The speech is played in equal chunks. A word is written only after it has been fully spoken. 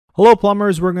Hello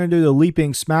plumbers, we're going to do the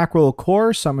Leaping Smackerel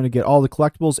course. I'm going to get all the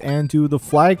collectibles and do the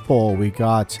flagpole. We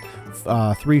got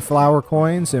 3 flower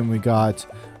coins and we got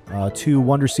 2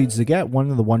 wonder seeds to get. One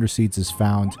of the wonder seeds is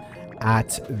found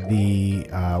at the,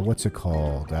 what's it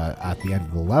called, at the end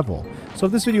of the level. So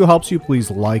if this video helps you,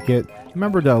 please like it.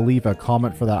 Remember to leave a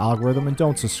comment for that algorithm and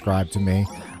don't subscribe to me.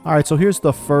 Alright, so here's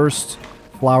the first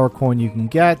flower coin you can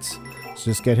get. So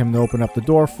just get him to open up the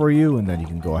door for you and then you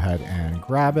can go ahead and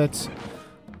grab it.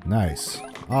 Nice.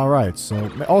 Alright, so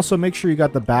also make sure you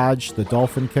got the badge, the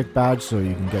dolphin kick badge, so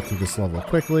you can get through this level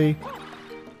quickly.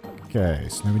 Okay,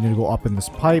 so now we need to go up in this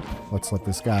pipe. Let's let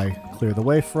this guy clear the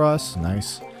way for us.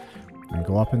 Nice. And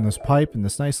go up in this pipe in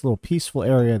this nice little peaceful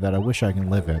area that I wish I can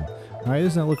live in. Alright,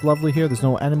 doesn't it look lovely here? There's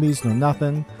no enemies, no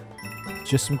nothing.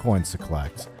 Just some coins to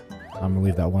collect. I'm going to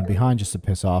leave that one behind just to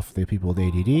piss off the people with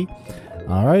ADD.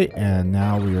 Alright, and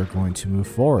now we are going to move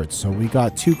forward. So we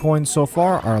got 2 coins so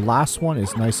far. Our last one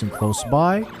is nice and close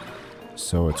by.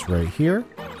 So it's right here.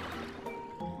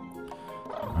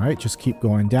 Alright, just keep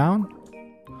going down.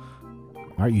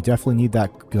 Alright, you definitely need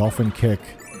that dolphin kick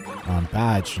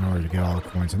badge in order to get all the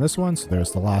coins in this one. So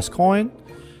there's the last coin.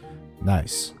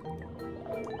 Nice.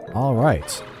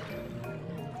 Alright.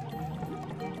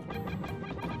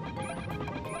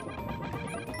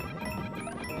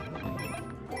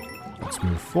 Let's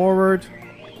move forward.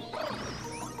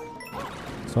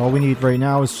 So all we need right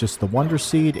now is just the wonder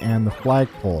seed and the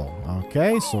flagpole.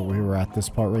 Okay, so we were at this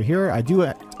part right here. I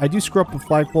do screw up the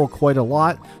flagpole quite a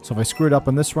lot. So if I screw it up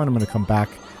on this run, I'm going to come back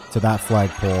to that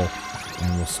flagpole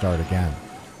and we'll start again.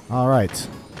 All right,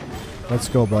 let's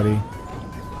go, buddy.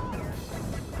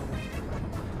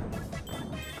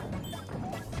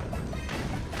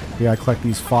 We gotta collect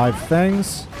these 5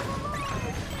 things.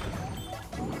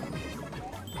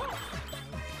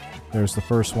 There's the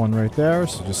first one right there,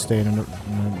 so just stay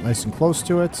nice and close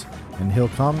to it, and he'll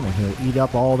come and he'll eat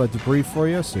up all the debris for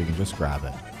you, so you can just grab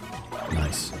it.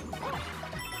 Nice.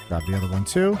 Grab the other one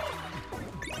too.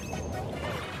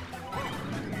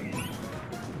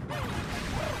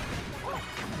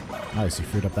 Nice, you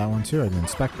freed up that one too. I didn't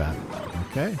expect that.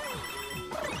 Okay.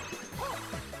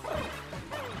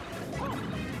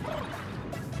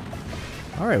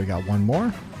 Alright, we got one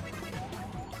more.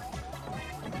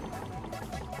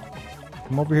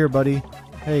 Come over here, buddy.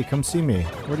 Hey, come see me.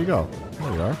 Where'd you go?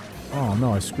 There you are. Oh,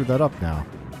 no, I screwed that up now.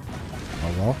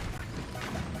 Oh, well.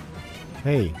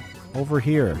 Hey, over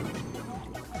here.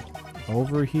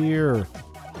 Over here.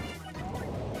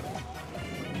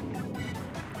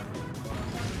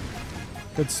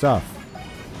 Good stuff.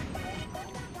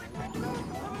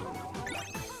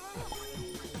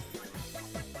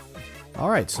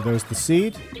 Alright, so there's the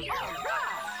seed.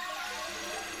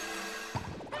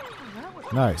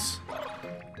 Nice.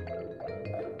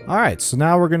 Alright, so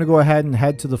now we're going to go ahead and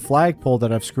head to the flagpole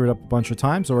that I've screwed up a bunch of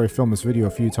times. I already filmed this video a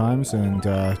few times and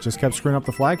just kept screwing up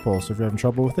the flagpole. So if you're having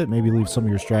trouble with it, maybe leave some of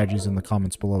your strategies in the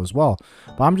comments below as well.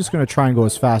 But I'm just going to try and go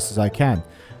as fast as I can.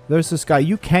 There's this guy.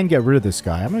 You can get rid of this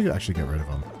guy. I'm going to actually get rid of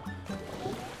him.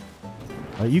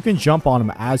 You can jump on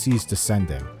him as he's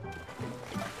descending.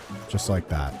 Just like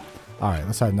that. Alright,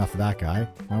 let's have enough of that guy.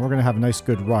 Now we're going to have a nice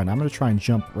good run. I'm going to try and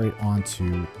jump right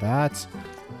onto that.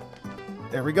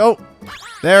 There we go.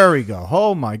 There we go.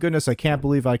 Oh my goodness, I can't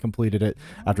believe I completed it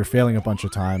after failing a bunch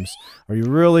of times. Or you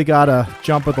really gotta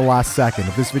jump at the last second.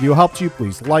 If this video helped you,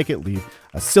 please like it, leave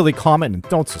a silly comment, and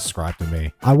don't subscribe to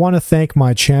me. I want to thank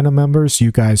my channel members.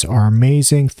 You guys are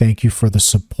amazing. Thank you for the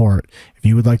support. If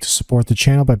you would like to support the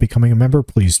channel by becoming a member,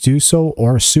 please do so.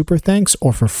 Or super thanks,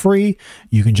 or for free,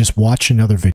 you can just watch another video.